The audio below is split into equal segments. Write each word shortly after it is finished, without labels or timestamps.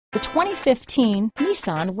The 2015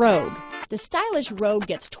 Nissan Rogue. The stylish Rogue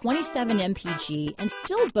gets 27 mpg and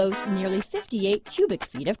still boasts nearly 58 cubic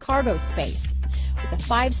feet of cargo space. With a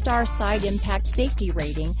 5-star side impact safety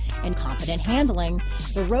rating and confident handling,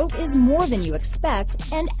 the Rogue is more than you expect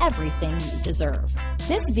and everything you deserve.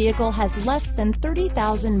 This vehicle has less than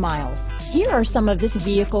 30,000 miles. Here are some of this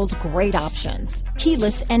vehicle's great options: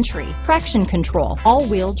 keyless entry, traction control,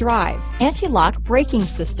 all-wheel drive, anti-lock braking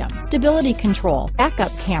system, stability control,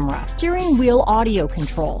 backup camera, steering wheel audio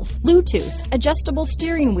controls, Bluetooth, adjustable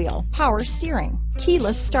steering wheel, power steering,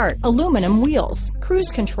 keyless start, aluminum wheels,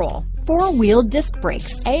 cruise control, 4-wheel disc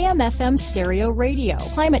brakes, AM/FM stereo radio,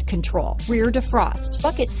 climate control, rear defrost,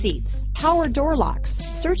 bucket seats, power door locks.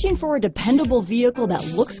 Searching for a dependable vehicle that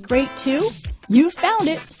looks great too? You found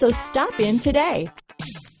it, so stop in today.